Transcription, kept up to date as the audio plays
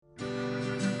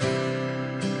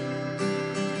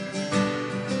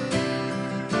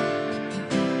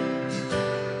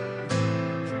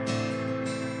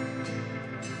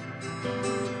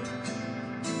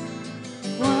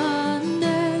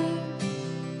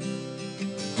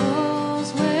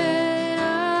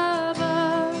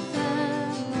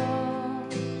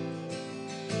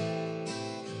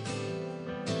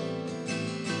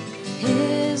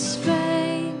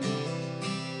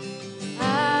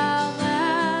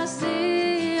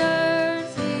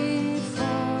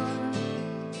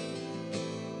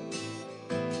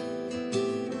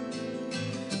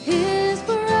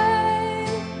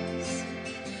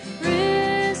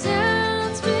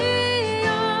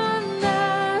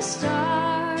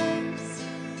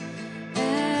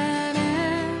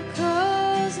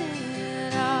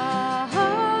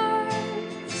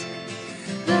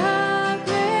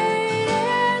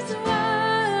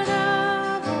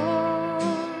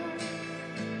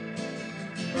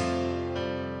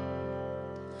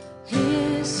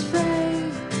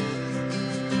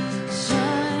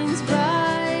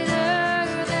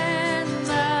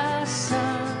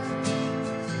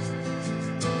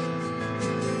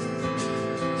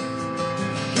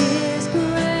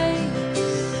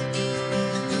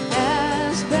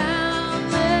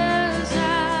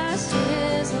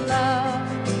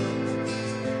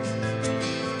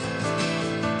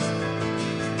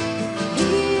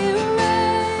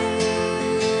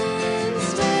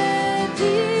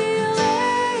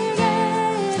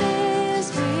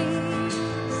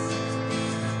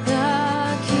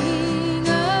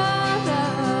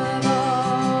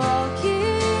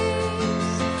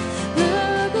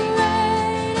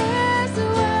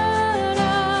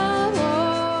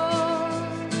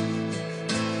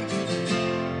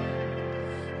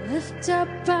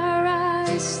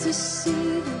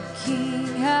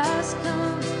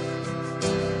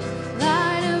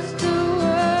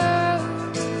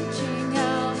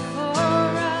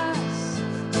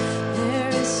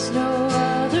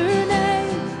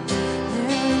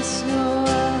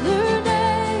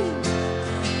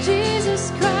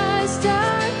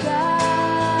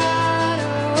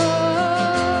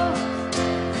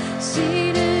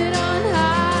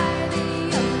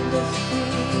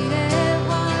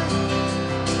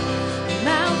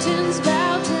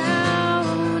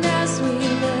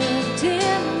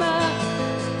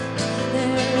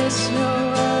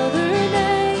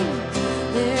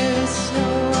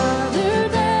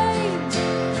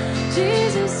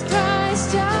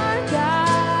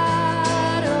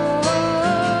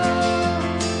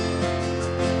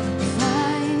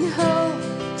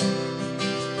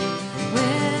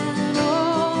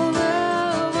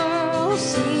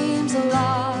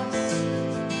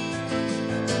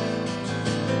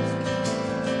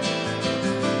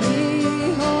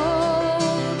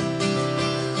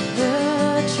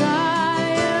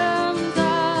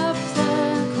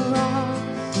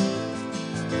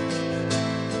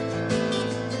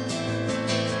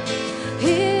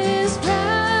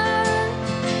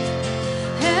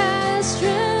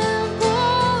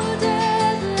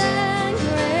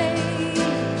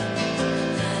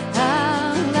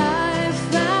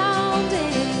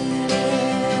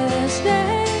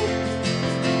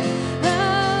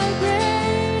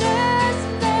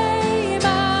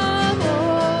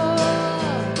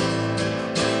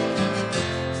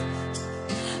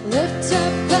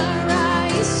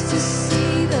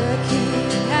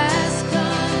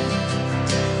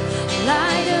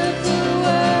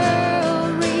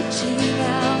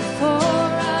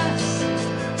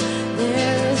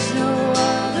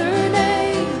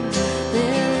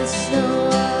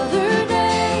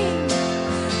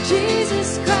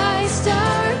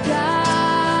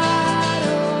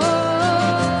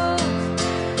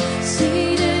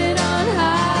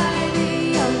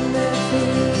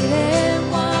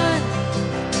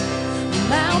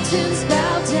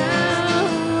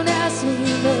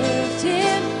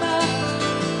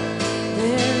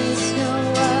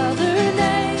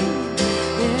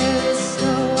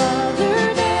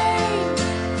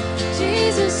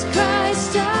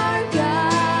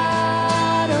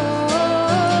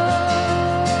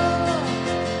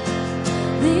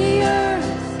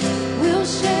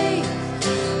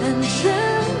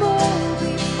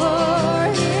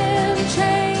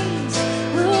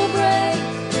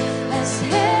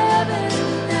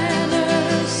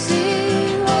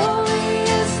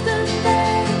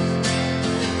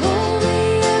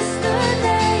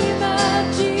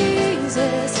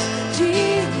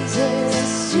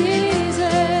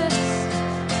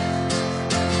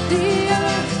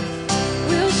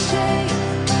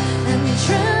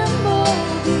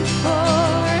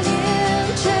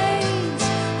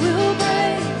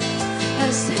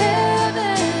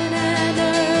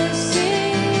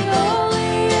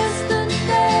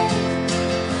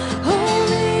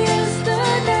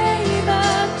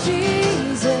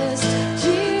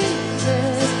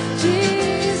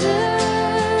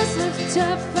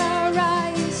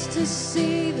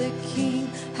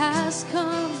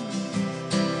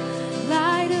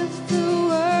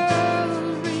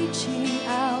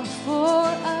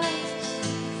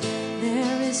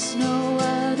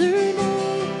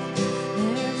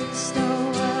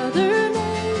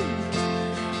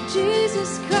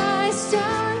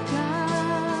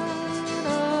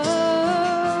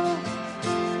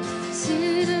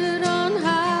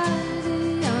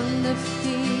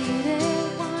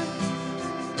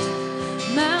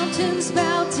mountains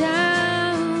bow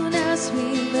down as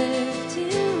we lift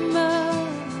him up.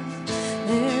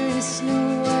 There is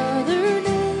no other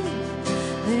name.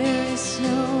 There is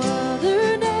no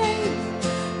other name.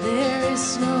 There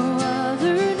is no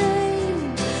other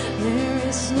name. There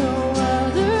is no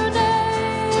other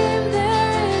name.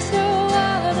 There is no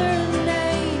other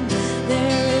name.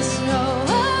 There is no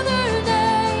other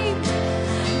name.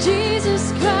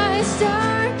 Jesus Christ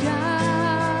our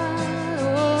God.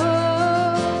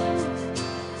 Oh,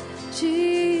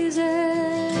 Jesus.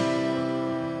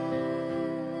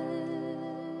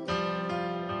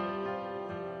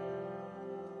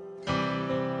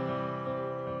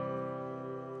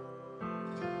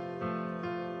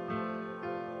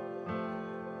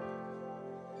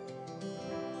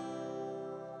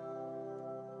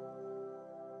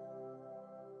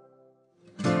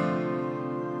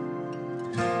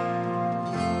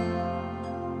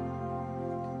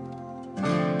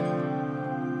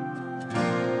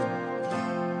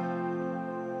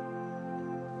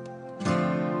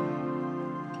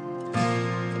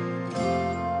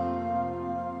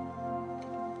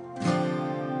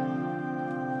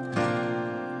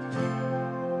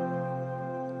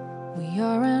 We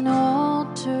are an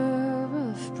altar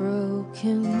of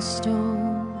broken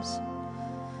stones,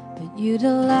 but you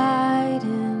delight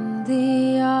in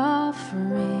the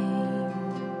offering.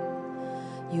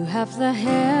 You have the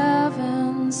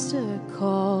heavens to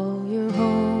call your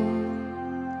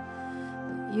home,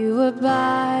 but you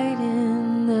abide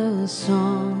in the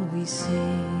song we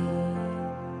sing.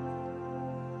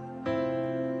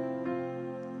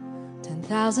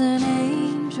 10,000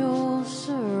 angels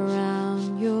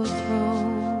surround your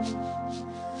throne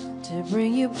to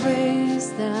bring you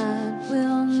praise that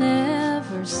will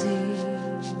never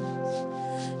cease.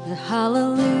 The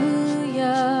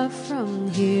hallelujah from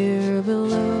here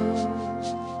below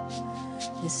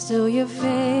is still your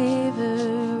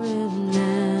favorite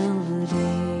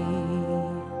melody.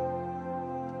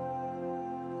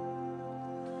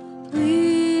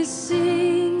 We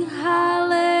sing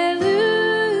hallelujah,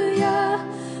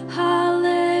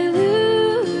 hallelujah,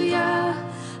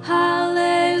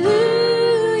 hallelujah.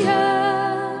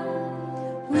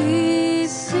 We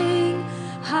sing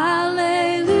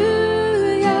hallelujah,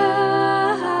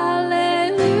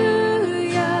 hallelujah,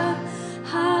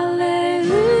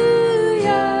 hallelujah.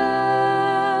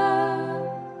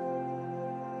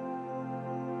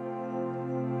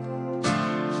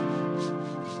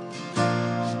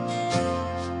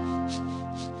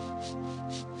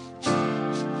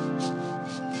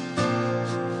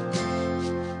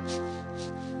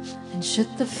 And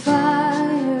should the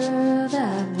fire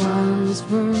that once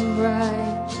burned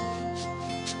bright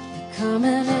become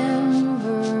an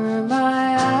ember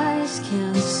my eyes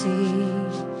can't see,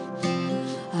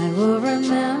 I will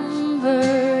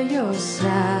remember your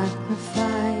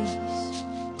sacrifice.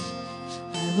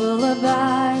 I will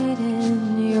abide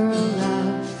in your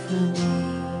love for me.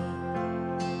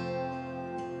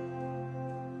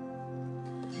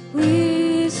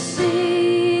 We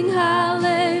sing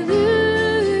hallelujah,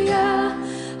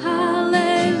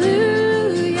 hallelujah,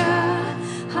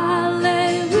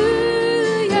 hallelujah.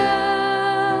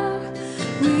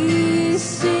 We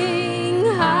sing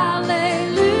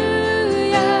hallelujah,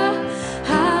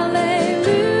 hallelujah,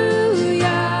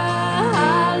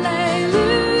 hallelujah.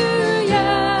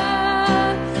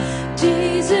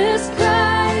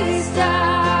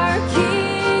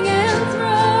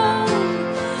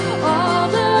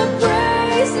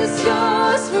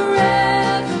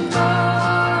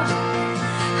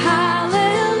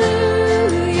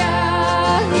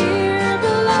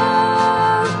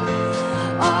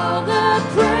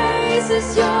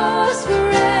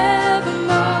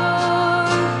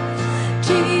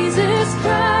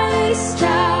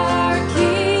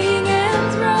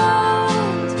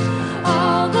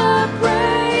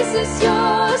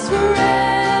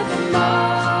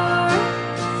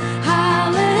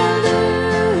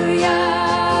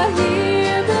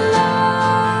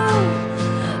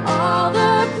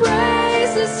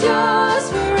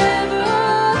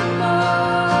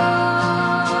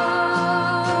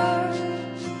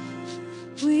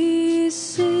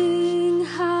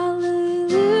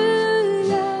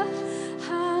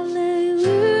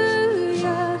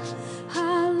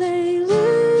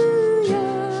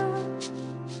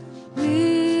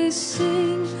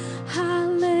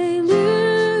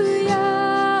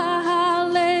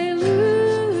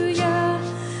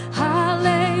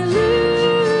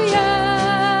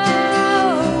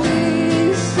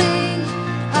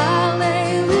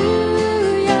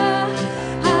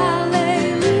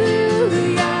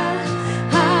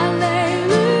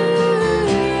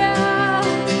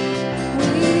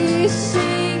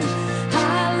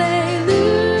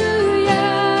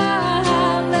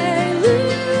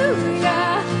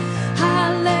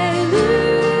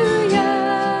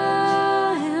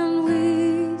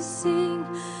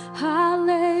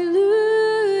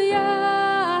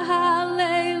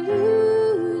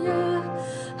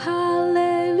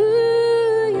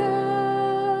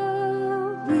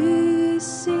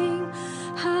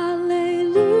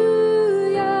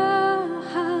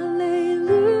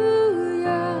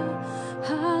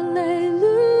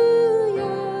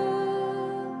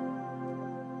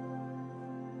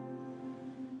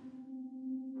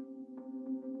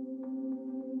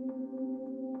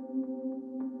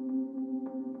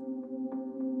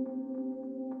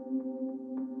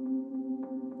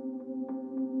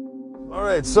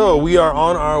 right, so we are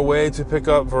on our way to pick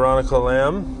up Veronica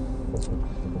Lamb.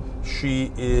 She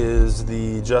is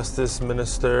the Justice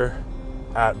Minister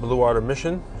at Blue Water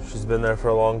Mission. She's been there for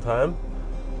a long time.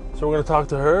 So we're going to talk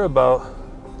to her about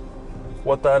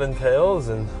what that entails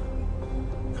and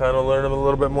kind of learn a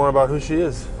little bit more about who she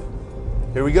is.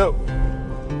 Here we go.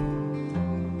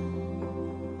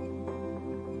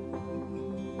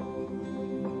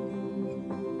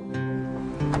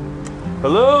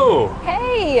 Hello.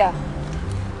 Hey.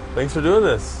 Thanks for doing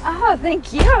this. Oh,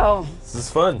 thank you. This is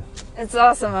fun. It's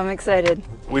awesome. I'm excited.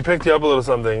 We picked you up a little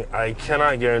something. I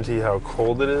cannot guarantee how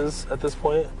cold it is at this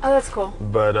point, Oh, that's cool.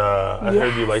 but I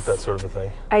heard you like that sort of a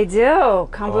thing. I do.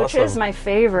 Kombucha is Awesome. my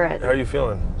favorite. How are you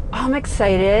feeling? I'm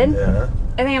excited. Yeah.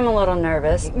 I think I'm a little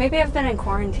nervous. Maybe I've been in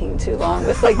quarantine too long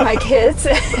with like my kids.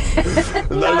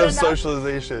 Not enough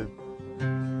socialization.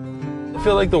 I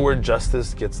feel like the word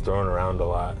justice gets thrown around a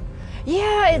lot.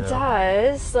 Yeah, it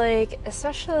does. Like,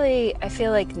 especially I feel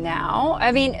like now.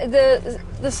 I mean,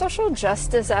 the social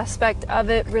justice aspect of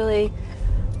it really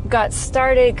got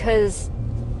started because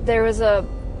there was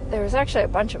actually a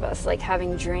bunch of us like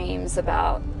having dreams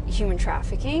about human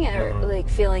trafficking or like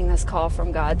feeling this call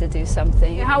from God to do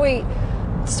something. How we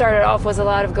started off was a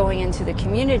lot of going into the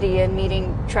community and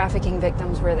meeting trafficking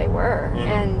victims where they were.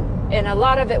 And a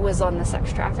lot of it was on the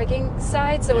sex trafficking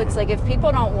side. So it's like if people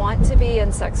don't want to be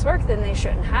in sex work, then they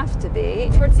shouldn't have to be.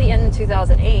 Towards the end of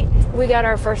 2008, we got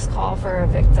our first call for a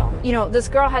victim. You know, this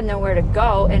girl had nowhere to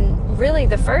go. And really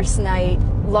the first night,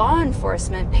 law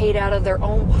enforcement paid out of their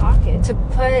own pocket to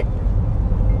put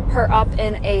her up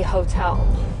in a hotel.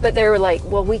 But they were like,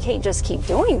 well, we can't just keep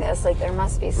doing this. Like, there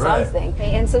must be something.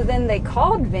 Right. And so then they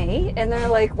called me and they're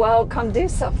like, well, come do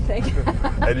something.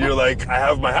 And you're like, I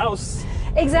have my house.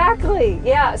 Exactly.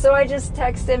 Yeah. So I just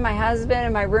texted my husband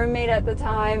and my roommate at the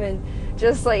time and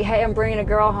just like, hey, I'm bringing a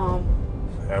girl home.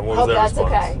 And what was Hope their that's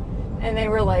response? okay. And they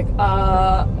were like,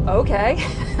 okay.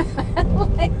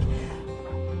 Like,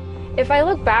 if I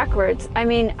look backwards, I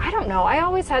mean, I don't know. I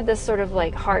always had this sort of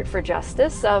like heart for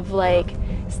justice of like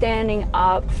standing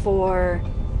up for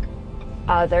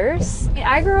others.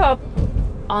 I grew up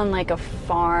on like a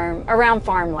farm, around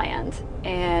farmland,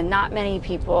 and not many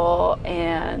people.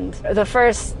 And the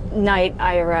first night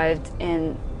I arrived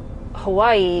in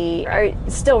Hawaii, I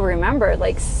still remember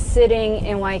like sitting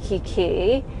in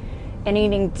Waikiki and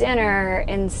eating dinner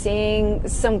and seeing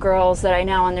some girls that I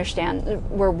now understand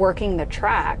were working the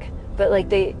track, but like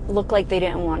they looked like they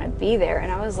didn't want to be there.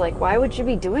 And I was like, why would you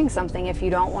be doing something if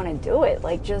you don't want to do it?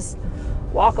 Like, just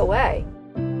walk away.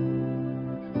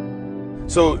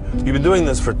 So you've been doing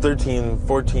this for 13,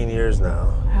 14 years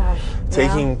now.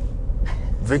 Taking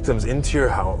victims into your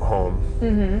home,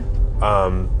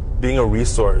 being a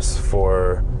resource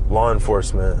for law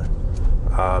enforcement,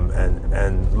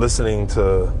 and listening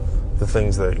to the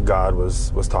things that God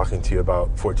was talking to you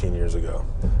about 14 years ago.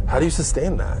 How do you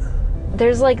sustain that?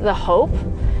 There's like the hope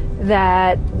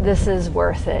that this is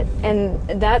worth it.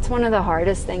 And that's one of the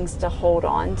hardest things to hold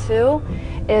on to,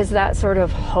 is that sort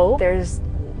of hope. There's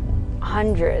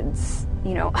hundreds,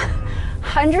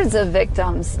 hundreds of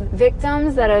victims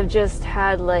that have just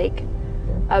had like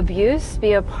abuse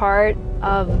be a part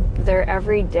of their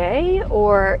everyday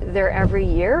or their every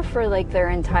year for like their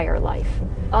entire life.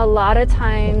 A lot of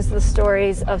times the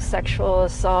stories of sexual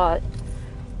assault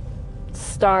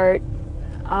start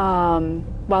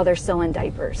while they're still in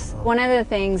diapers. One of the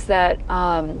things that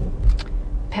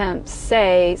pimps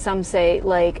say, some say,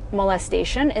 like,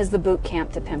 molestation is the boot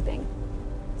camp to pimping.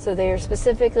 So they are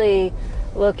specifically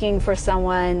looking for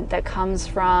someone that comes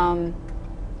from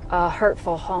a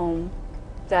hurtful home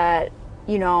that,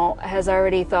 has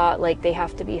already thought like they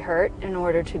have to be hurt in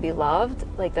order to be loved.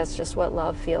 Like, that's just what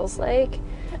love feels like.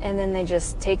 And then they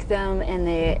just take them and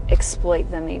they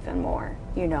exploit them even more,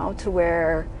 to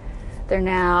where they're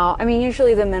now,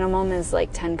 usually the minimum is like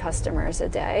 10 customers a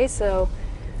day. So,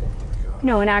 in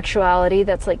actuality,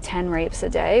 that's like 10 rapes a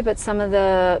day. But some of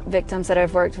the victims that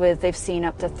I've worked with, they've seen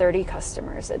up to 30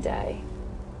 customers a day.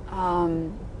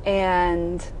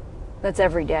 And that's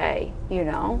every day,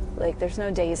 like there's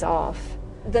no days off.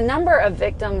 The number of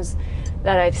victims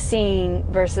that I've seen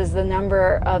versus the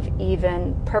number of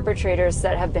even perpetrators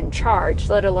that have been charged,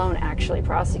 let alone actually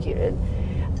prosecuted,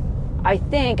 I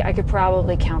think I could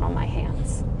probably count on my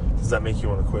hands. Does that make you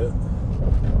want to quit?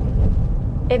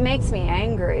 It makes me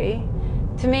angry.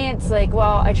 To me, it's like,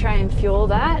 well, I try and fuel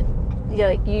that,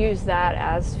 use that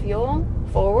as fuel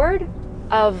forward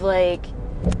of like,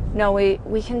 no,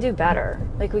 we can do better.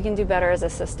 Like, we can do better as a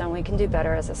system. We can do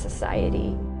better as a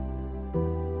society.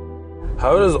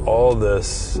 How does all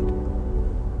this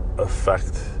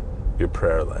affect your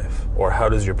prayer life? Or how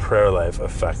does your prayer life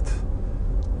affect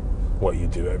what you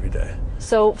do every day.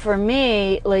 So for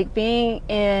me, like being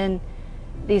in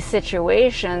these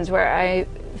situations where I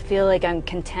feel like I'm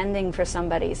contending for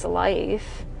somebody's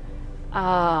life,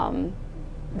 that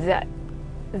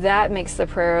makes the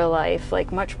prayer life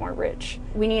like much more rich.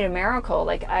 We need a miracle.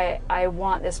 Like I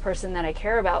want this person that I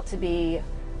care about to be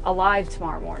alive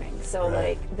tomorrow morning. So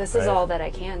Right. like this is all that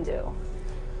I can do.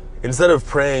 Instead of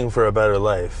praying for a better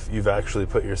life, you've actually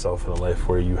put yourself in a life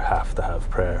where you have to have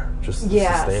prayer just to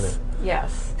sustain it.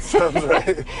 Yes. Sounds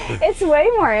right. It's way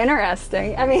more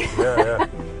interesting. I mean, Yeah.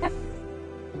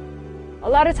 a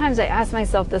lot of times I ask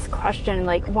myself this question,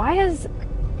 like, why has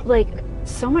like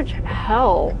so much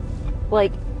hell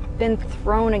like been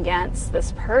thrown against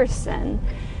this person?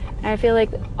 And I feel like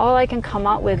all I can come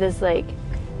up with is like,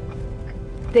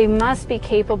 they must be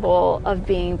capable of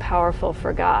being powerful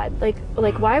for God.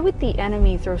 Like why would the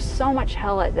enemy throw so much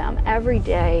hell at them every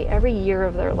day, every year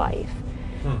of their life?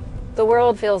 The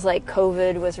world feels like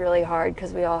COVID was really hard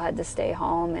because we all had to stay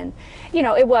home, and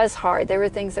it was hard. There were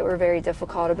things that were very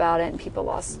difficult about it, and people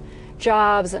lost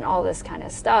jobs and all this kind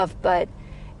of stuff, but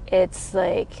it's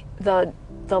like the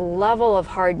level of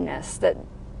hardness that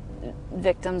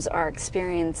victims are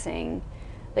experiencing,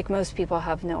 like most people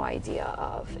have no idea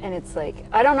of. And it's like,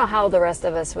 I don't know how the rest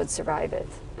of us would survive it.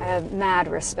 I have mad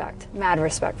respect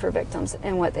for victims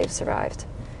and what they've survived.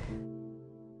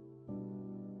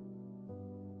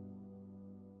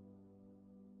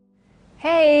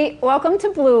 Hey, welcome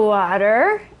to Blue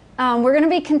Water. We're going to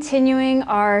be continuing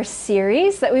our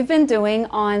series that we've been doing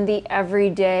on the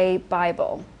Everyday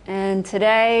Bible. And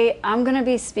today I'm going to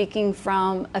be speaking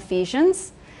from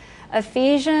Ephesians.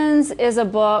 Ephesians is a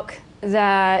book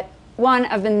that, one,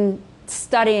 I've been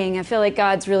studying. I feel like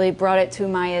God's really brought it to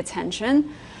my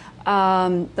attention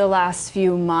the last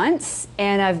few months.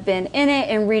 And I've been in it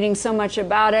and reading so much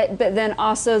about it. But then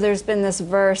also there's been this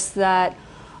verse that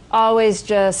always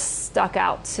just stuck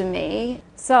out to me.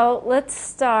 So let's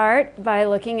start by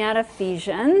looking at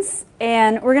Ephesians.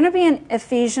 And we're going to be in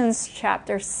Ephesians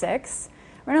chapter 6.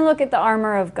 We're going to look at the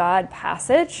armor of God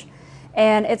passage.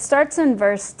 And it starts in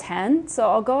verse 10. So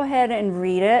I'll go ahead and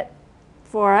read it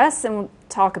for us and we'll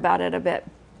talk about it a bit.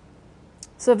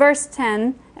 So verse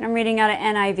 10, and I'm reading out of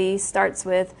NIV, starts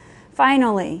with,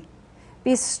 "Finally,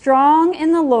 be strong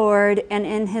in the Lord and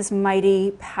in his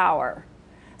mighty power."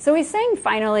 So he's saying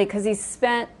finally because he's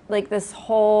spent like this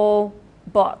whole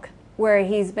book where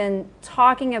he's been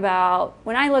talking about,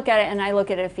 when I look at it and I look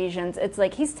at Ephesians, it's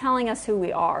like he's telling us who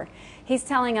we are. He's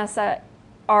telling us that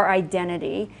our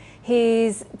identity.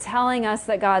 He's telling us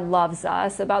that God loves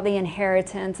us, about the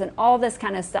inheritance and all this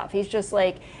kind of stuff. He's just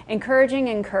like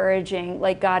encouraging,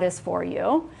 like God is for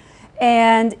you.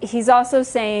 And he's also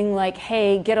saying like,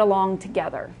 hey, get along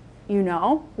together.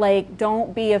 Like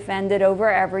don't be offended over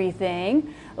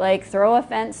everything, like throw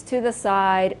offense to the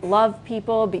side, love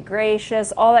people, be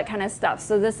gracious, all that kind of stuff.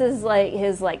 So this is like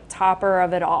his like topper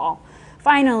of it all.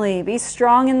 Finally, be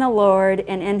strong in the Lord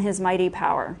and in his mighty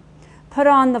power. Put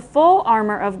on the full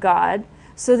armor of God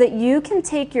so that you can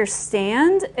take your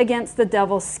stand against the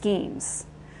devil's schemes.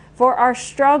 For our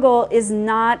struggle is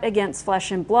not against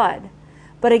flesh and blood,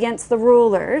 but against the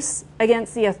rulers,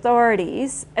 against the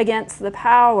authorities, against the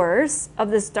powers of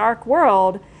this dark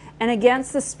world, and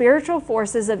against the spiritual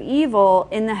forces of evil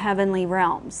in the heavenly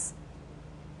realms.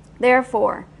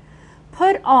 Therefore,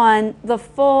 put on the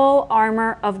full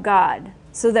armor of God,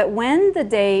 so that when the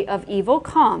day of evil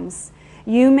comes,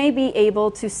 you may be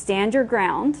able to stand your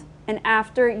ground, and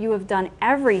after you have done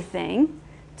everything,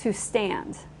 to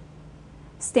stand.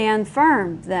 Stand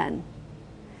firm, then,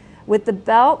 with the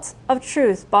belt of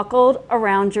truth buckled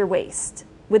around your waist,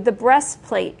 with the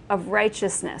breastplate of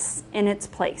righteousness in its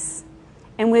place,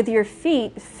 and with your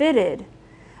feet fitted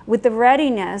with the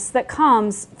readiness that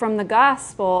comes from the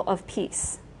gospel of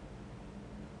peace.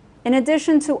 In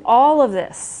addition to all of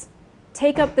this,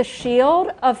 take up the shield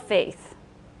of faith,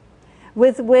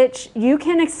 with which you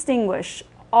can extinguish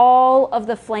all of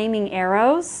the flaming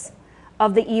arrows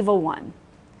of the evil one.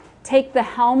 Take the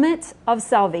helmet of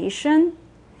salvation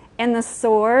and the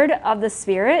sword of the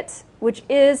Spirit, which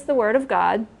is the Word of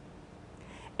God,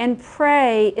 and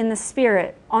pray in the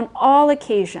Spirit on all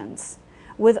occasions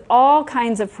with all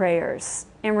kinds of prayers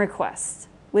and requests.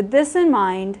 With this in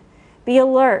mind, be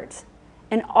alert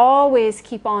and always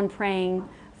keep on praying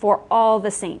for all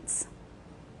the saints.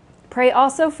 Pray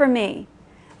also for me,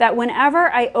 that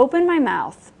whenever I open my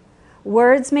mouth,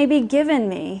 words may be given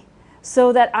me,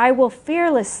 so that I will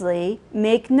fearlessly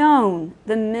make known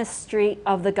the mystery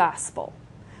of the gospel,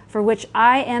 for which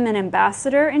I am an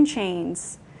ambassador in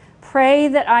chains. Pray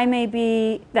that I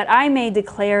may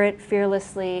declare it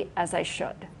fearlessly as I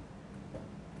should.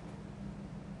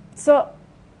 So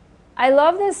I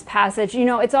love this passage. You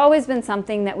know, it's always been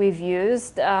something that we've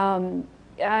used. I'm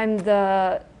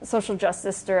the social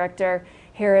justice director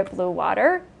here at Blue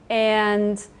Water,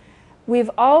 and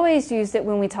we've always used it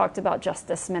when we talked about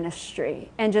justice ministry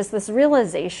and just this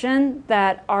realization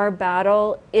that our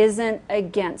battle isn't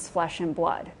against flesh and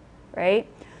blood, right?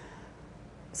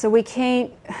 So we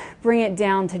can't bring it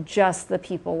down to just the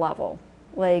people level,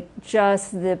 like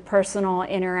just the personal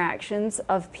interactions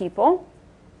of people.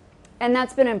 And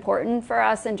that's been important for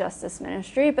us in justice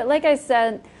ministry. But like I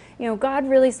said, you know, God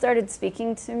really started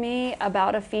speaking to me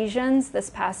about Ephesians this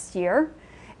past year.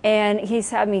 And he's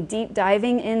had me deep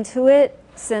diving into it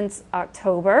since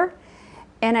October.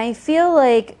 And I feel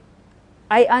like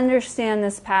I understand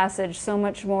this passage so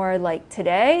much more like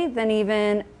today than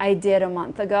even I did a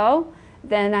month ago,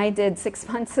 than I did 6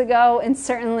 months ago, and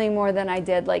certainly more than I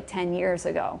did like 10 years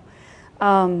ago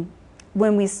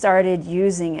when we started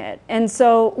using it. And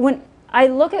so when I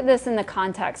look at this in the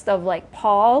context of like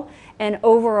Paul and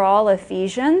overall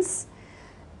Ephesians,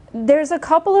 there's a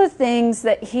couple of things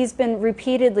that he's been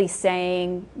repeatedly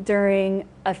saying during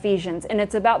Ephesians, and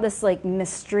it's about this like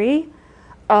mystery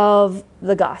of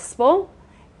the gospel.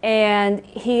 And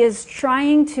he is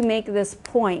trying to make this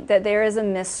point that there is a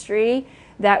mystery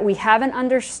that we haven't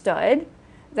understood,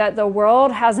 that the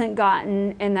world hasn't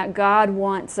gotten, and that God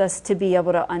wants us to be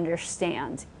able to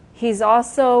understand. He's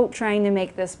also trying to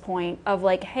make this point of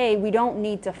like, hey, we don't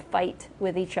need to fight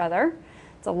with each other.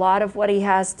 It's a lot of what he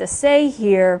has to say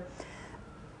here.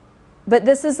 But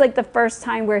this is like the first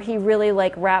time where he really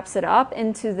like wraps it up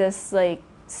into this like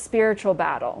spiritual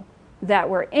battle that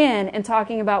we're in, and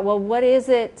talking about, well, what is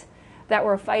it that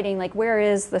we're fighting? Like, where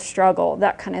is the struggle?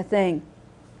 That kind of thing.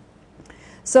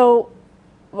 So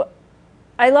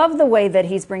I love the way that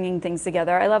he's bringing things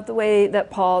together. I love the way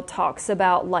that Paul talks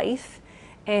about life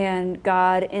and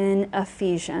God in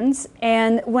Ephesians.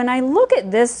 And when I look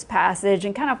at this passage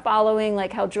and kind of following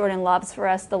like how Jordan loves for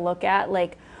us to look at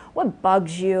like what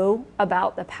bugs you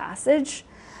about the passage,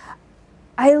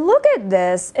 I look at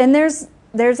this and there's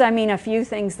I mean a few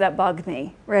things that bug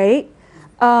me, right?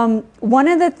 One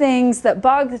of the things that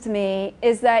bugged me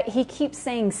is that he keeps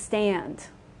saying stand.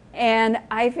 And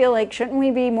I feel like, shouldn't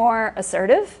we be more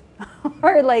assertive?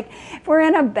 Or like if we're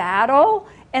in a battle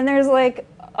and there's like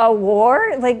a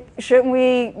war, like shouldn't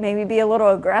we maybe be a little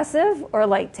aggressive or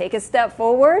like take a step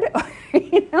forward or,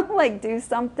 you know, like do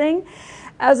something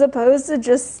as opposed to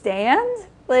just stand?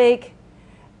 Like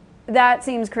that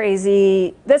seems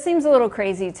crazy. That seems a little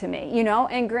crazy to me, you know?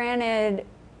 And granted,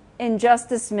 in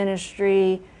justice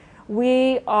ministry,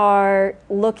 we are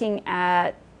looking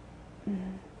at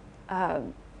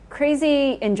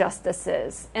crazy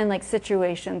injustices and like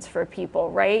situations for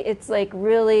people, right? It's like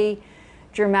really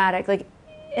dramatic, like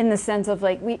in the sense of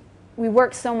like we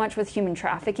work so much with human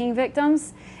trafficking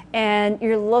victims, and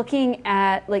you're looking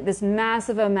at like this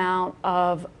massive amount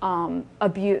of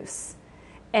abuse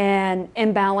and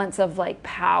imbalance of like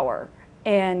power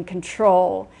and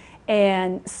control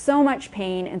and so much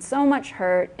pain and so much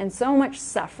hurt and so much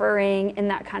suffering and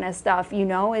that kind of stuff. You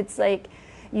know, it's like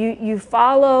you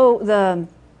follow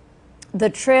the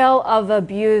trail of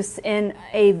abuse in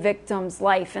a victim's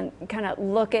life and kind of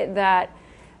look at that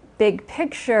big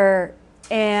picture,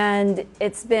 and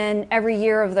it's been every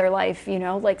year of their life, you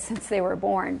know, like since they were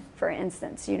born, for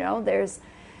instance, you know,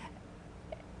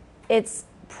 it's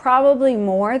probably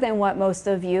more than what most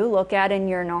of you look at in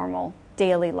your normal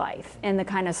daily life and the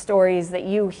kind of stories that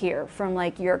you hear from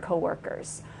like your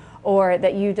coworkers or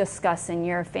that you discuss in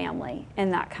your family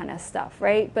and that kind of stuff,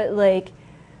 right? But like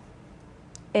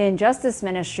in justice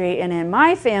ministry and in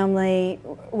my family,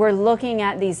 we're looking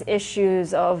at these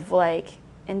issues of like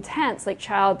intense, like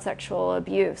child sexual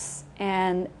abuse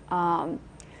and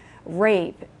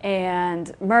rape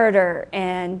and murder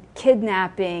and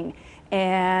kidnapping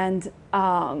and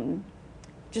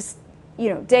just, you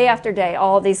know, day after day,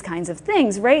 all these kinds of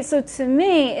things, right? So to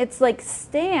me, it's like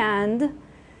stand.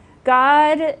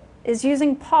 God is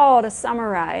using Paul to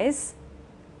summarize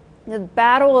the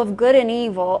battle of good and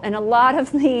evil, and a lot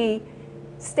of the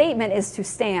statement is to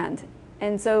stand.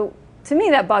 And so to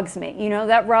me, that bugs me. You know,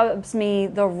 that rubs me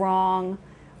the wrong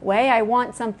way. I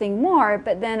want something more,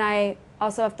 but then I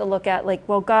also have to look at like,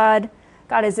 well, God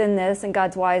is in this, and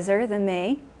God's wiser than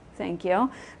me. Thank you,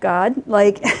 God.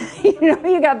 Like, you know,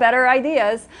 you got better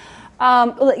ideas.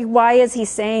 Like, why is he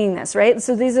saying this, right?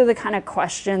 So these are the kind of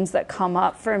questions that come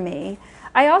up for me.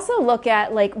 I also look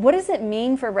at like, what does it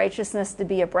mean for righteousness to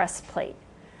be a breastplate?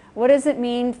 What does it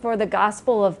mean for the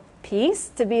gospel of peace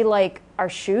to be like our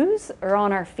shoes or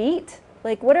on our feet?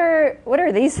 Like, what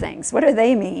are these things? What do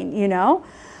they mean, you know?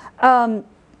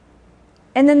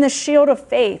 And then the shield of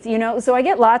faith, you know, so I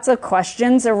get lots of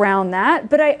questions around that.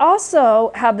 But I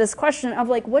also have this question of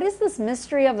like, what is this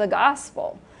mystery of the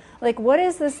gospel? Like, what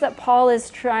is this that Paul is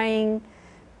trying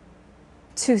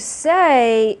to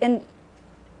say? And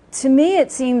to me,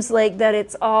 it seems like that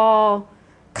it's all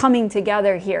coming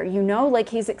together here, you know, like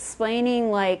he's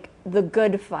explaining like the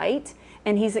good fight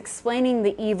and he's explaining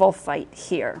the evil fight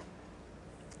here.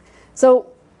 So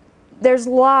there's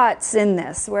lots in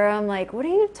this where I'm like, what are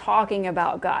you talking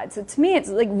about, God? So to me, it's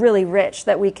like really rich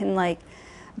that we can like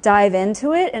dive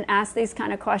into it and ask these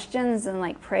kind of questions and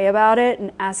like pray about it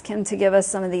and ask him to give us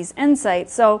some of these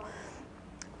insights. So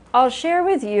I'll share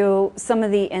with you some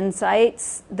of the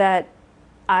insights that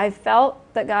I've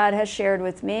felt that God has shared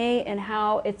with me and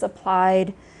how it's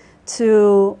applied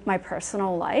to my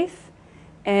personal life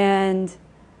and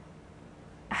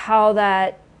how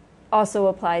that also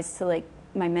applies to like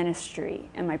my ministry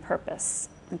and my purpose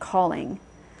and calling.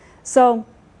 So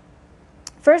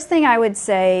first thing I would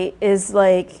say is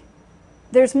like,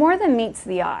 there's more than meets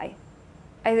the eye.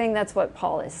 I think that's what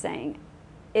Paul is saying.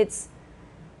 It's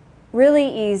really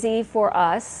easy for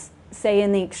us, say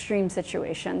in the extreme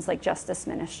situations like justice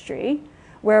ministry,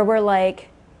 where we're like,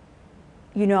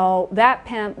 you know, that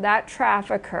pimp, that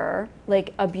trafficker,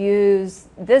 like abused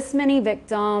this many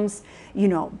victims, you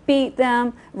know, beat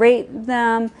them, rape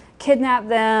them, kidnap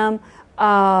them,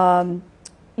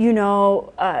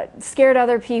 scared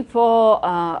other people,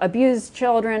 abused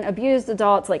children, abused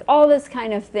adults, like all this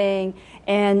kind of thing.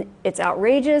 And it's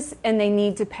outrageous and they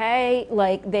need to pay,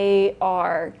 like they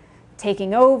are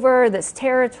taking over this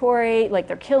territory, like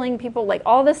they're killing people, like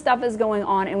all this stuff is going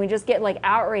on and we just get like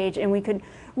outrage and we could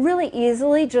really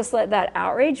easily just let that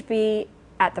outrage be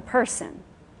at the person.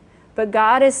 But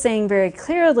God is saying very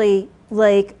clearly,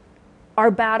 like, our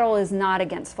battle is not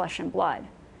against flesh and blood.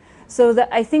 So that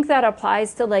I think that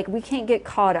applies to like, we can't get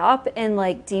caught up in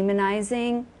like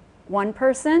demonizing one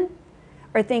person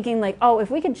or thinking like, oh, if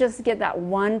we could just get that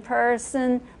one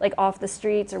person like off the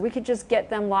streets, or we could just get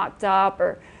them locked up,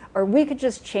 or we could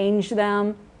just change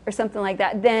them or something like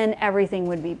that, then everything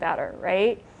would be better,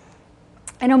 right?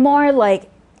 And a more like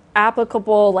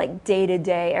applicable, like day to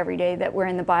day, every day that we're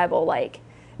in the Bible, like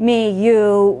me,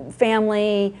 you,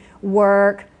 family,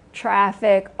 work,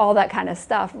 traffic, all that kind of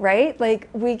stuff, right? Like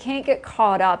we can't get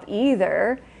caught up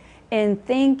either in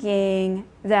thinking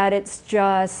that it's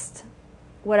just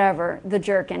whatever, the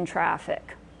jerk in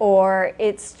traffic, or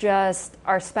it's just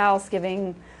our spouse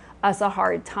giving us a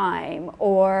hard time,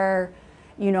 or,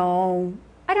 you know,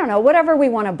 I don't know, whatever we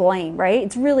want to blame, right?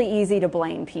 It's really easy to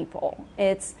blame people.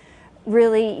 It's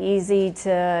really easy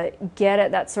to get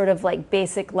at that sort of like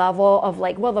basic level of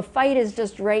like, well, the fight is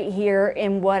just right here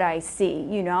in what I see,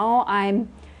 you know, I'm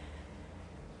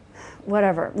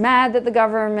whatever, mad that the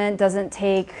government doesn't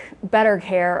take better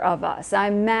care of us.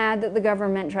 I'm mad that the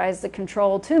government tries to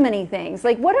control too many things.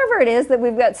 Like whatever it is that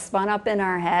we've got spun up in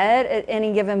our head at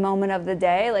any given moment of the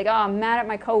day, like, oh, I'm mad at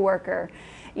my coworker,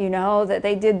 you know, that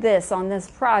they did this on this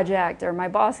project, or my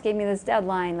boss gave me this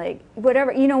deadline, like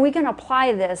whatever, you know, we can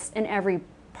apply this in every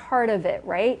part of it,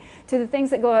 right? To the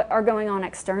things that are going on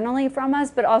externally from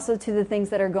us, but also to the things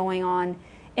that are going on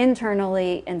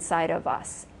internally inside of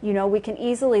us. You know, we can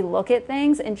easily look at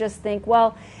things and just think,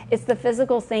 well, it's the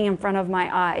physical thing in front of my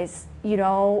eyes, you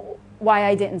know, why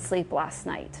I didn't sleep last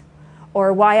night,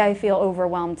 or why I feel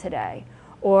overwhelmed today,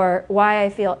 or why I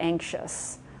feel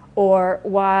anxious, or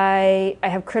why I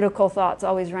have critical thoughts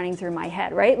always running through my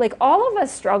head, right? Like all of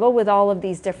us struggle with all of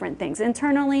these different things,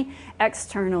 internally,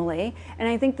 externally. And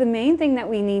I think the main thing that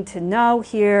we need to know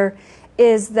here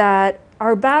is that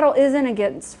our battle isn't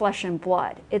against flesh and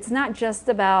blood. It's not just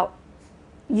about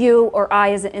you or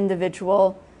I as an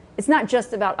individual. It's not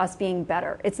just about us being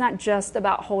better. It's not just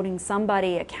about holding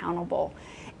somebody accountable.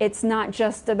 It's not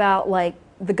just about like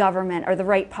the government or the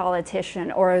right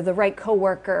politician or the right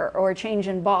coworker or a change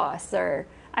in boss or,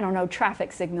 I don't know,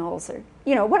 traffic signals or,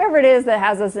 you know, whatever it is that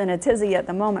has us in a tizzy at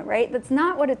the moment, right? That's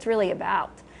not what it's really about.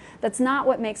 That's not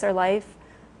what makes our life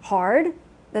hard.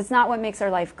 That's not what makes our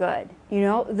life good. You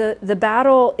know, the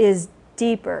battle is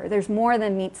deeper. There's more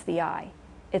than meets the eye.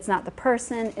 It's not the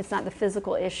person. It's not the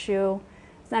physical issue.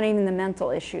 It's not even the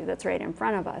mental issue that's right in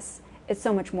front of us. It's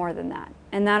so much more than that.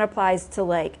 And that applies to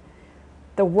like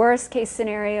the worst case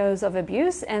scenarios of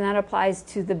abuse, and that applies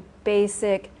to the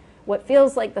basic, what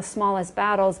feels like the smallest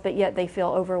battles, but yet they feel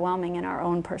overwhelming in our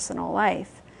own personal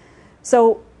life.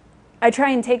 So I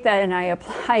try and take that and I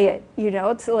apply it, you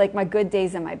know, to like my good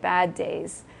days and my bad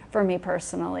days for me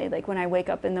personally, like when I wake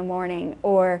up in the morning,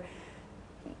 or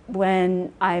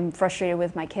when I'm frustrated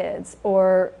with my kids,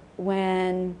 or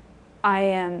when I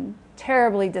am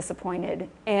terribly disappointed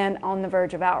and on the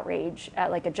verge of outrage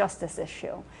at like a justice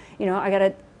issue. You know, I got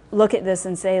to look at this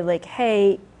and say like,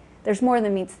 hey, there's more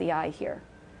than meets the eye here.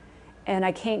 And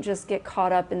I can't just get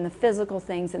caught up in the physical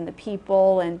things and the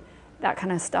people and that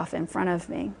kind of stuff in front of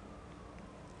me.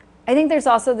 I think there's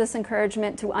also this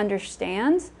encouragement to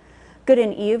understand good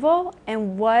and evil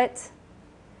and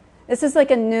this is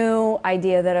like a new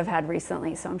idea that I've had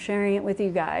recently, so I'm sharing it with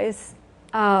you guys,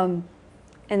 and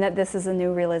that this is a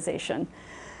new realization.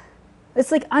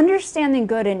 It's like understanding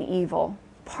good and evil.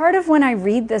 Part of when I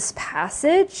read this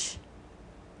passage,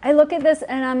 I look at this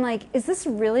and I'm like, is this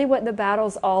really what the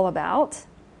battle's all about?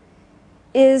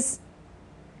 Is,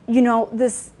 you know,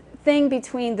 this thing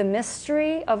between the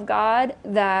mystery of God,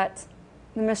 the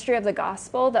mystery of the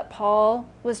gospel that Paul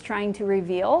was trying to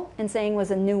reveal and saying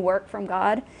was a new work from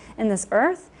God in this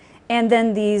earth, and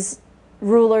then these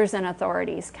rulers and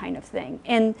authorities kind of thing.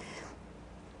 And,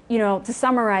 you know, to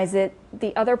summarize it,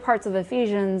 the other parts of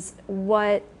Ephesians,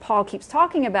 what Paul keeps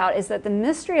talking about is that the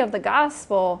mystery of the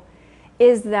gospel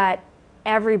is that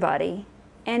anybody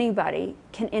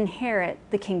can inherit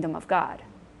the kingdom of God,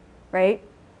 right?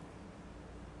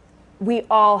 We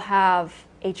all have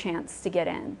a chance to get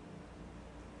in.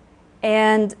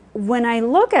 And when I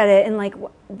look at it and like,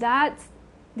 that's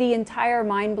the entire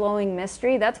mind-blowing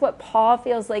mystery. That's what Paul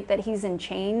feels like that he's in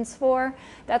chains for.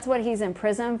 That's what he's in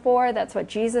prison for. That's what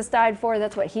Jesus died for.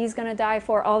 That's what he's going to die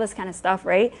for, all this kind of stuff,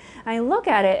 right? And I look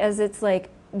at it as it's like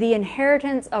the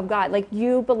inheritance of God. Like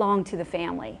you belong to the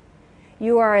family.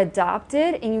 You are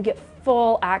adopted and you get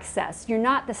full access. You're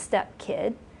not the step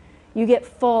kid. You get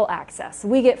full access.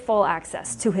 We get full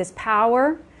access to his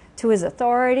power, to his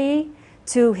authority,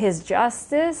 to his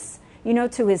justice, you know,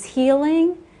 to his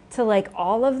healing, to like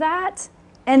all of that.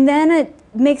 And then it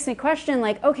makes me question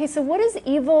like, okay, so what is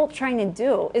evil trying to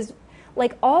do? Is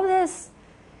like all this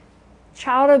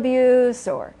child abuse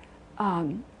or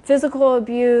physical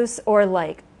abuse or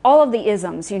like all of the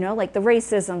isms, you know, like the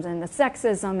racism and the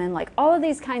sexism and like all of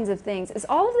these kinds of things. Is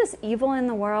all of this evil in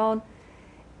the world?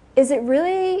 Is it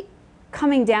really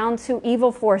coming down to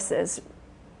evil forces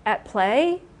at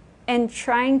play and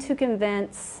trying to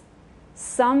convince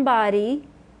somebody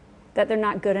that they're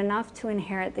not good enough to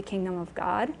inherit the kingdom of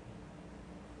God?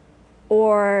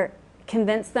 Or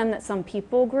convince them that some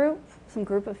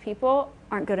group of people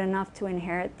aren't good enough to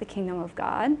inherit the kingdom of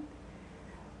God?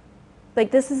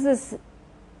 Like this is this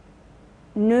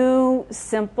new,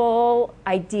 simple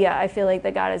idea I feel like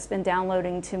that God has been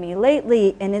downloading to me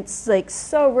lately, and it's like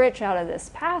so rich out of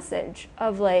this passage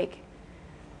of like,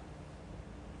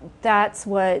 that's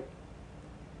what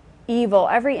evil,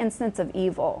 every instance of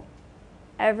evil,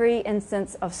 every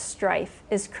instance of strife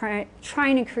is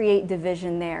trying to create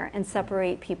division there and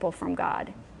separate people from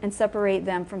God and separate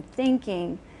them from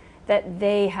thinking that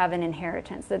they have an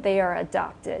inheritance, that they are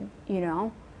adopted, you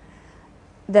know,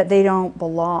 that they don't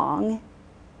belong.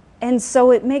 And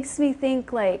so it makes me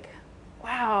think like,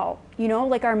 wow, you know,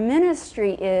 like our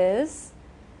ministry is,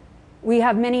 we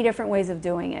have many different ways of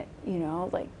doing it, you know,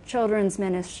 like children's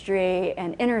ministry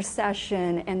and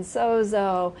intercession and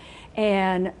sozo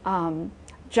and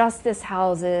justice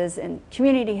houses and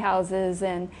community houses.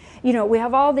 And, you know, we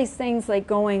have all these things like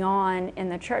going on in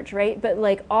the church, right? But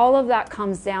like all of that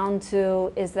comes down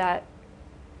to is that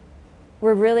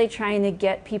we're really trying to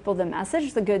get people the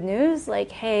message, the good news,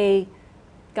 like, hey,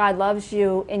 God loves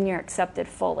you and you're accepted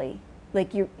fully.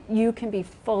 Like you can be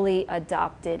fully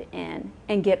adopted in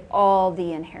and get all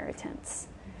the inheritance,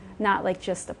 not like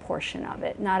just a portion of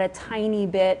it, not a tiny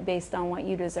bit based on what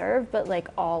you deserve, but like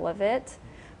all of it,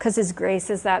 because his grace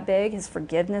is that big, his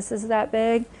forgiveness is that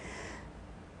big.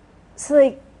 So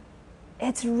like,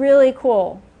 it's really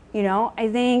cool. You know, I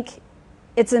think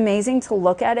it's amazing to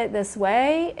look at it this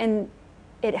way, and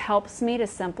it helps me to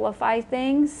simplify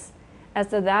things as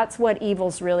to that's what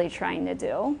evil's really trying to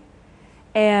do.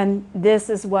 And this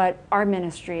is what our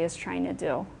ministry is trying to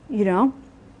do, you know?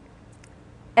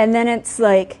 And then it's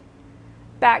like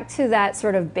back to that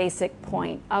sort of basic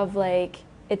point of like,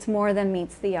 it's more than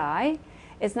meets the eye.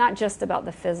 It's not just about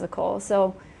the physical.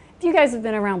 So if you guys have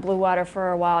been around Blue Water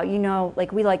for a while, you know,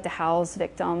 like we like to house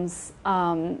victims,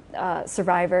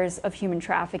 survivors of human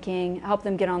trafficking, help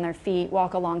them get on their feet,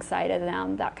 walk alongside of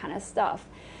them, that kind of stuff.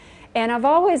 And I've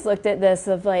always looked at this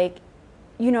of like,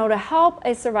 you know, to help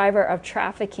a survivor of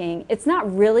trafficking, it's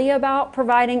not really about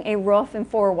providing a roof and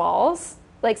four walls.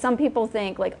 Like some people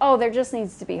think like, oh, there just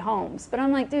needs to be homes. But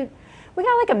I'm like, dude, we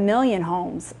got like 1 million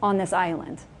homes on this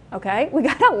island, okay? We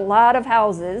got a lot of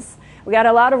houses. We got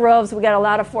a lot of roofs. We got a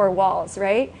lot of four walls,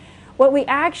 right? What we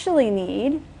actually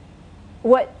need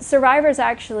what survivors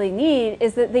actually need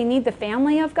is that they need the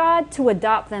family of God to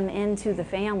adopt them into the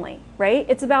family, right?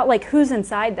 It's about like who's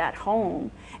inside that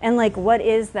home and like what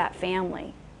is that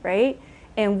family, right?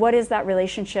 And what is that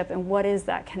relationship and what is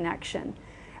that connection,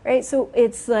 right? So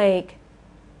it's like,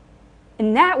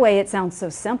 in that way, it sounds so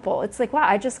simple. It's like, wow,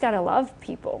 I just got to love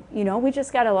people. You know, we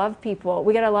just got to love people.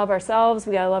 We got to love ourselves.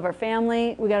 We got to love our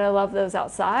family. We got to love those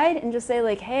outside and just say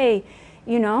like, hey,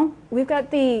 you know, we've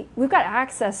got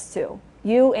access to,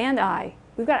 you and I,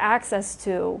 we've got access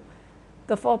to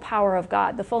the full power of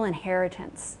God, the full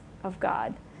inheritance of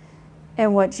God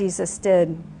and what Jesus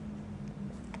did.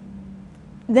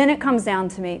 Then it comes down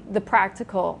to me, the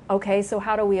practical, okay, so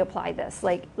how do we apply this?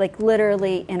 Like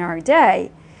literally in our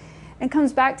day. It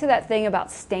comes back to that thing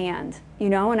about stand, you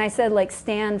know, and I said like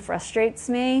stand frustrates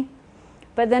me,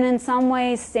 but then in some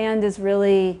ways stand is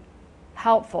really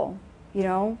helpful, you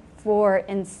know. For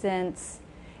instance,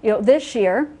 you know, this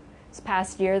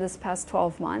past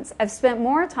 12 months, I've spent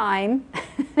more time,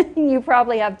 you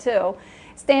probably have too,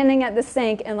 standing at the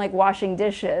sink and like washing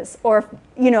dishes or,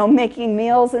 you know, making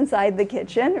meals inside the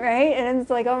kitchen, right? And it's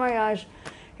like, oh my gosh,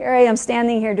 here I am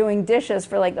standing here doing dishes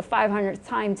for like the 500th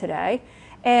time today.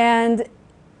 And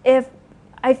if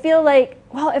I feel like,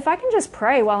 well, if I can just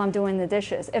pray while I'm doing the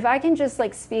dishes, if I can just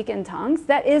like speak in tongues,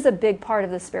 that is a big part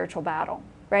of the spiritual battle,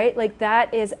 right? Like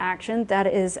that is action, that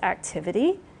is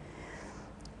activity.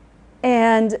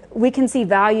 And we can see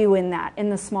value in that,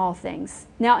 in the small things.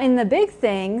 Now, in the big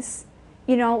things,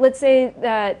 you know, let's say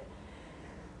that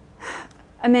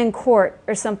I'm in court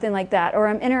or something like that, or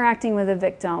I'm interacting with a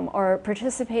victim or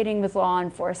participating with law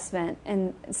enforcement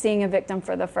and seeing a victim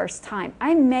for the first time.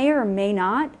 I may or may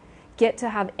not get to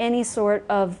have any sort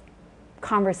of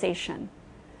conversation.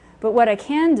 But what I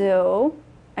can do,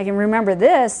 I can remember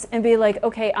this and be like,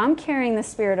 okay, I'm carrying the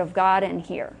Spirit of God in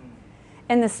here.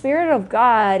 And the Spirit of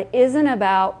God isn't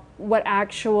about what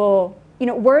actual, you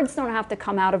know, words don't have to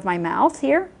come out of my mouth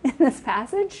here in this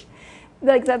passage.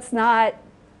 Like that's not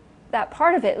that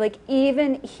part of it. Like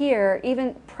even here,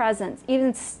 even presence,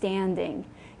 even standing,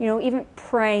 you know, even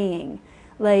praying,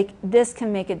 like this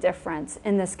can make a difference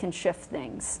and this can shift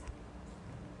things.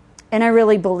 And I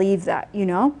really believe that, you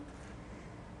know.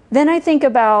 Then I think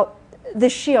about the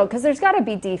shield, because there's got to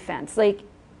be defense. Like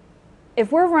if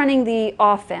we're running the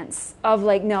offense of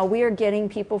like, no, we are getting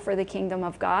people for the kingdom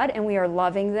of God and we are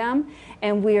loving them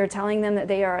and we are telling them that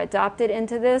they are adopted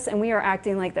into this and we are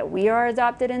acting like that we are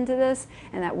adopted into this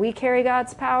and that we carry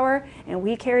God's power and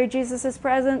we carry Jesus's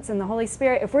presence and the Holy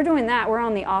Spirit. If we're doing that, we're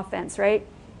on the offense, right?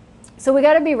 So we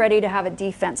got to be ready to have a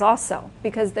defense also,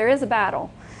 because there is a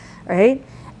battle, right?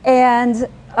 And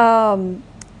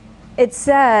it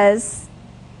says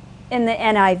in the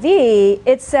NIV,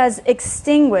 it says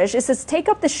extinguish. It says take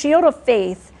up the shield of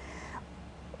faith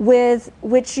with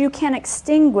which you can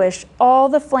extinguish all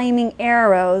the flaming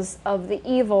arrows of the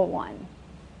evil one.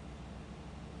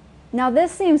 Now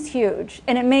this seems huge,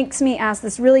 and it makes me ask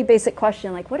this really basic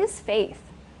question, like what is faith?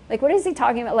 Like what is he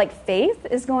talking about? Like faith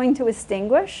is going to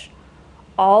extinguish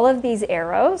all of these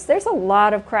arrows? There's a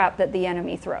lot of crap that the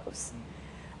enemy throws.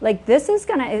 Like this is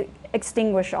going to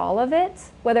extinguish all of it,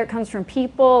 whether it comes from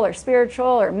people or spiritual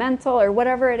or mental or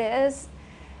whatever it is.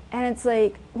 And it's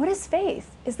like, what is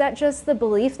faith? Is that just the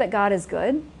belief that God is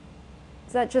good?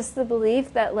 Is that just the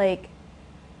belief that like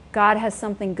God has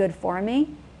something good for me?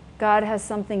 God has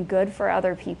something good for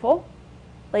other people?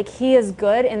 Like he is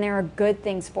good and there are good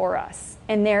things for us.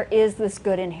 And there is this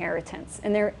good inheritance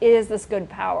and there is this good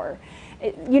power,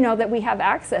 you know, that we have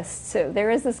access to.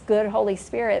 There is this good Holy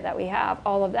Spirit that we have,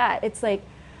 all of that. It's like,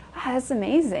 that's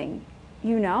amazing,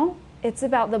 you know? It's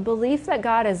about the belief that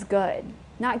God is good,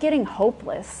 not getting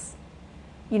hopeless,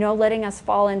 you know, letting us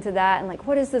fall into that and like,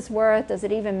 what is this worth? Does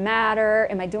it even matter?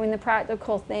 Am I doing the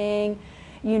practical thing?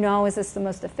 You know, is this the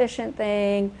most efficient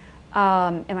thing?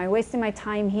 Am I wasting my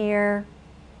time here?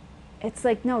 It's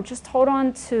like, no, just hold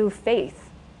on to faith,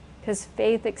 because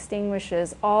faith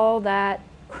extinguishes all that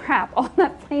crap, all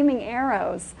that flaming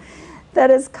arrows that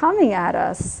is coming at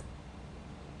us.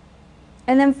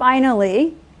 And then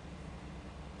finally,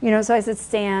 you know, so I said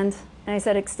stand and I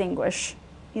said extinguish,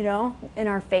 you know, in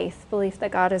our faith, belief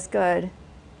that God is good.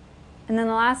 And then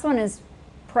the last one is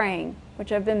praying,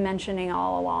 which I've been mentioning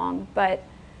all along. But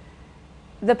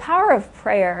the power of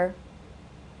prayer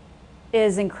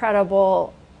is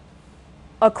incredible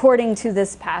according to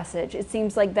this passage. It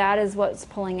seems like that is what's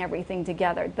pulling everything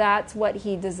together. That's what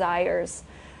he desires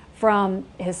from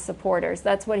his supporters.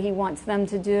 That's what he wants them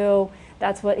to do.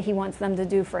 That's what he wants them to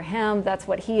do for him. That's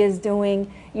what he is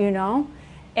doing, you know?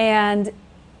 And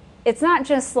it's not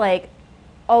just like,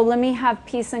 oh, let me have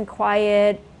peace and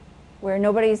quiet where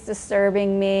nobody's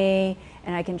disturbing me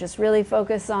and I can just really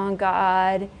focus on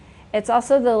God. It's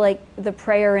also the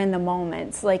prayer in the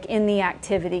moments, like in the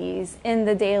activities, in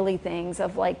the daily things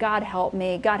of like, God help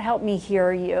me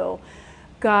hear you.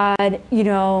 God,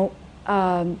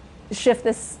 shift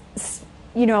this,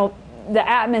 the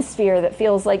atmosphere that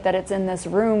feels like that it's in this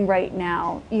room right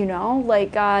now,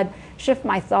 like God, shift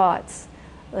my thoughts.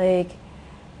 Like,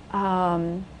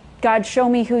 God, show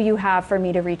me who you have for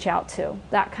me to reach out to,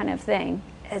 that kind of thing.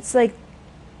 It's like,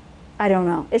 I don't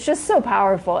know. It's just so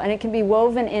powerful, and it can be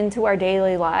woven into our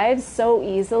daily lives so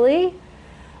easily.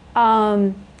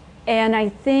 And I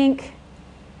think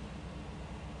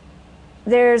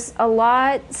there's a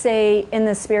lot, say, in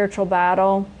the spiritual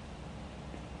battle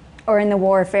or in the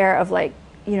warfare of like,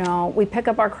 we pick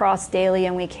up our cross daily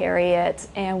and we carry it,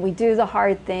 and we do the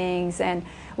hard things, and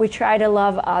we try to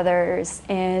love others,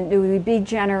 and we be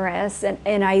generous,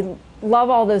 and I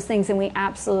love all those things, and we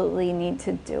absolutely need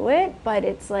to do it. But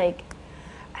it's like,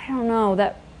 I don't know,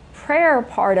 that prayer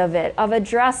part of it, of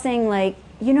addressing like,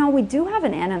 we do have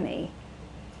an enemy.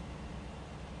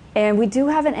 And we do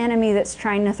have an enemy that's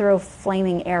trying to throw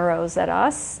flaming arrows at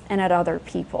us and at other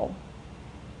people.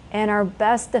 And our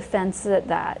best defense at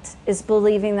that is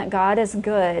believing that God is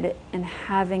good and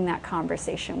having that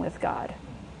conversation with God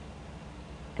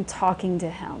and talking to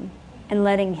him and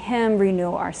letting him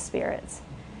renew our spirits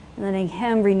and letting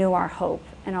him renew our hope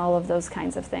and all of those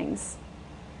kinds of things.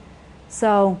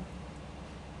 So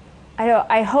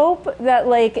I hope that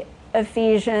like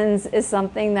Ephesians is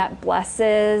something that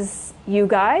blesses you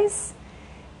guys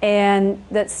and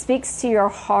that speaks to your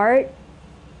heart.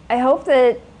 I hope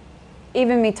that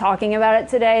even me talking about it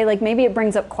today, like maybe it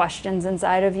brings up questions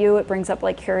inside of you. It brings up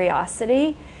like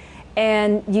curiosity,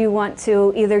 and you want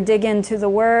to either dig into the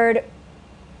word,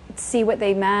 see what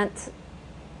they meant,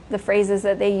 the phrases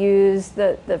that they use,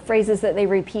 the phrases that they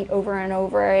repeat over and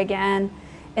over again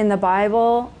in the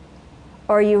Bible,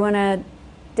 or you want to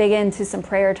dig into some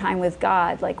prayer time with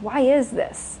God. Like, why is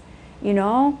this?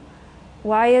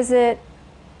 Why is it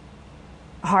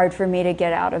hard for me to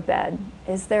get out of bed?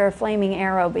 Is there a flaming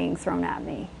arrow being thrown at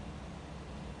me?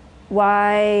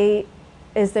 Why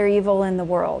is there evil in the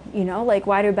world? Like,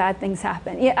 why do bad things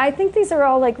happen? Yeah, I think these are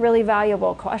all like really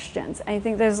valuable questions. I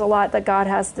think there's a lot that God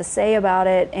has to say about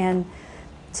it. And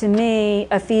to me,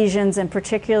 Ephesians, and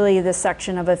particularly this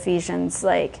section of Ephesians,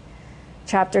 like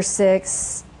chapter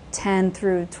 6, 10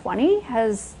 through 20,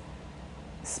 has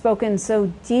spoken so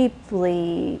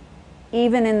deeply,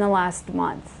 even in the last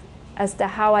month, as to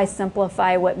how I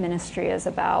simplify what ministry is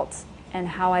about and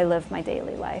how I live my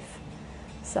daily life.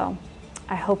 So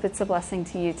I hope it's a blessing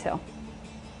to you too.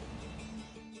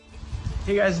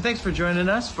 Hey guys, thanks for joining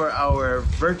us for our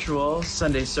virtual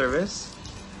Sunday service.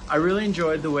 I really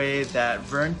enjoyed the way that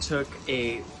Vern took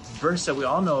a verse that we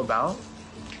all know about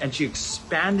and she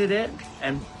expanded it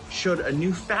and showed a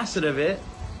new facet of it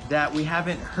that we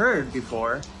haven't heard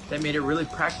before, that made it really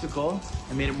practical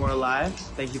and made it more alive.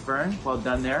 Thank you, Vern. Well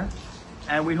done there.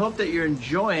 And we hope that you're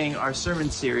enjoying our sermon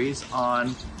series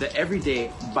on the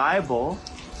Everyday Bible,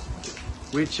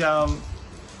 which our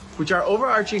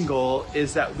overarching goal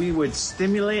is that we would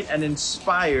stimulate and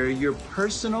inspire your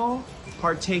personal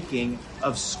partaking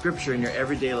of Scripture in your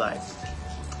everyday life.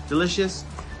 Delicious.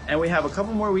 And we have a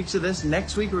couple more weeks of this.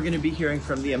 Next week, we're going to be hearing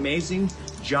from the amazing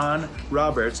John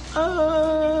Roberts. Oh!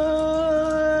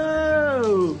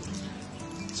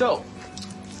 So,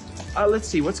 let's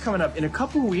see what's coming up. In a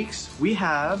couple weeks, we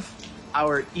have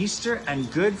our Easter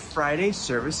and Good Friday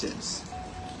services.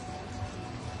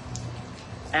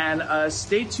 And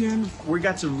stay tuned. We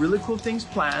got some really cool things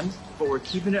planned, but we're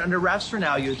keeping it under wraps for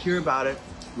now. You'll hear about it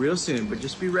real soon, but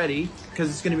just be ready because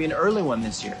it's going to be an early one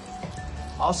this year.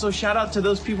 Also, shout out to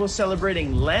those people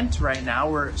celebrating Lent right now.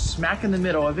 We're smack in the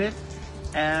middle of it.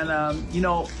 And,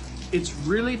 it's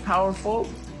really powerful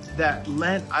that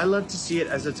Lent, I love to see it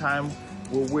as a time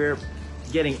where we're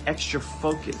getting extra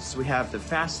focus. We have the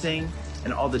fasting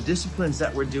and all the disciplines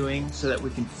that we're doing so that we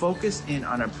can focus in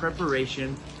on our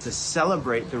preparation to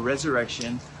celebrate the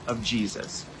resurrection of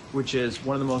Jesus, which is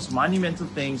one of the most monumental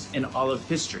things in all of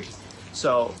history.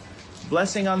 So,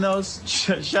 blessing on those.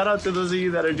 Shout out to those of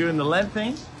you that are doing the Lent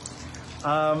thing.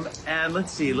 And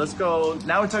let's see, let's go.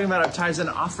 Now we're talking about our tithes and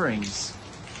offerings.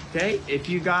 Okay, if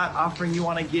you got offering you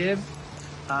want to give,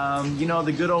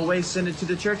 the good old way, send it to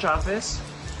the church office.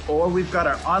 Or we've got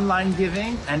our online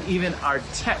giving and even our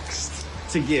text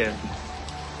to give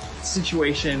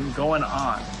situation going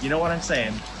on. You know what I'm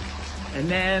saying? And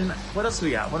then what else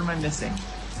we got? What am I missing?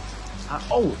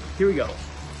 Here we go.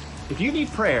 If you need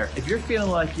prayer, if you're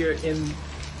feeling like you're in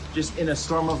a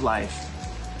storm of life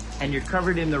and you're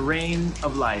covered in the rain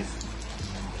of life,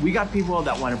 we got people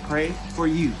that want to pray for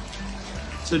you.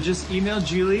 So just email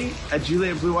Julie at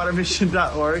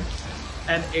julie@bluewatermission.org,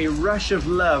 and a rush of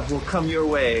love will come your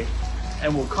way,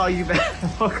 and we'll call you back.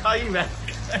 We'll call you back.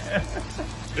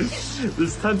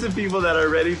 There's tons of people that are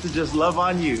ready to just love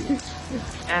on you.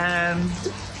 And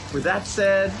with that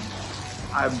said,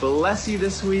 I bless you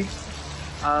this week.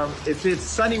 If it's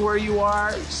sunny where you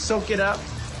are, soak it up.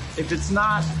 If it's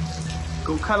not,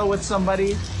 go cuddle with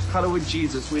somebody. Cuddle with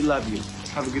Jesus. We love you.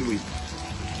 Have a good week.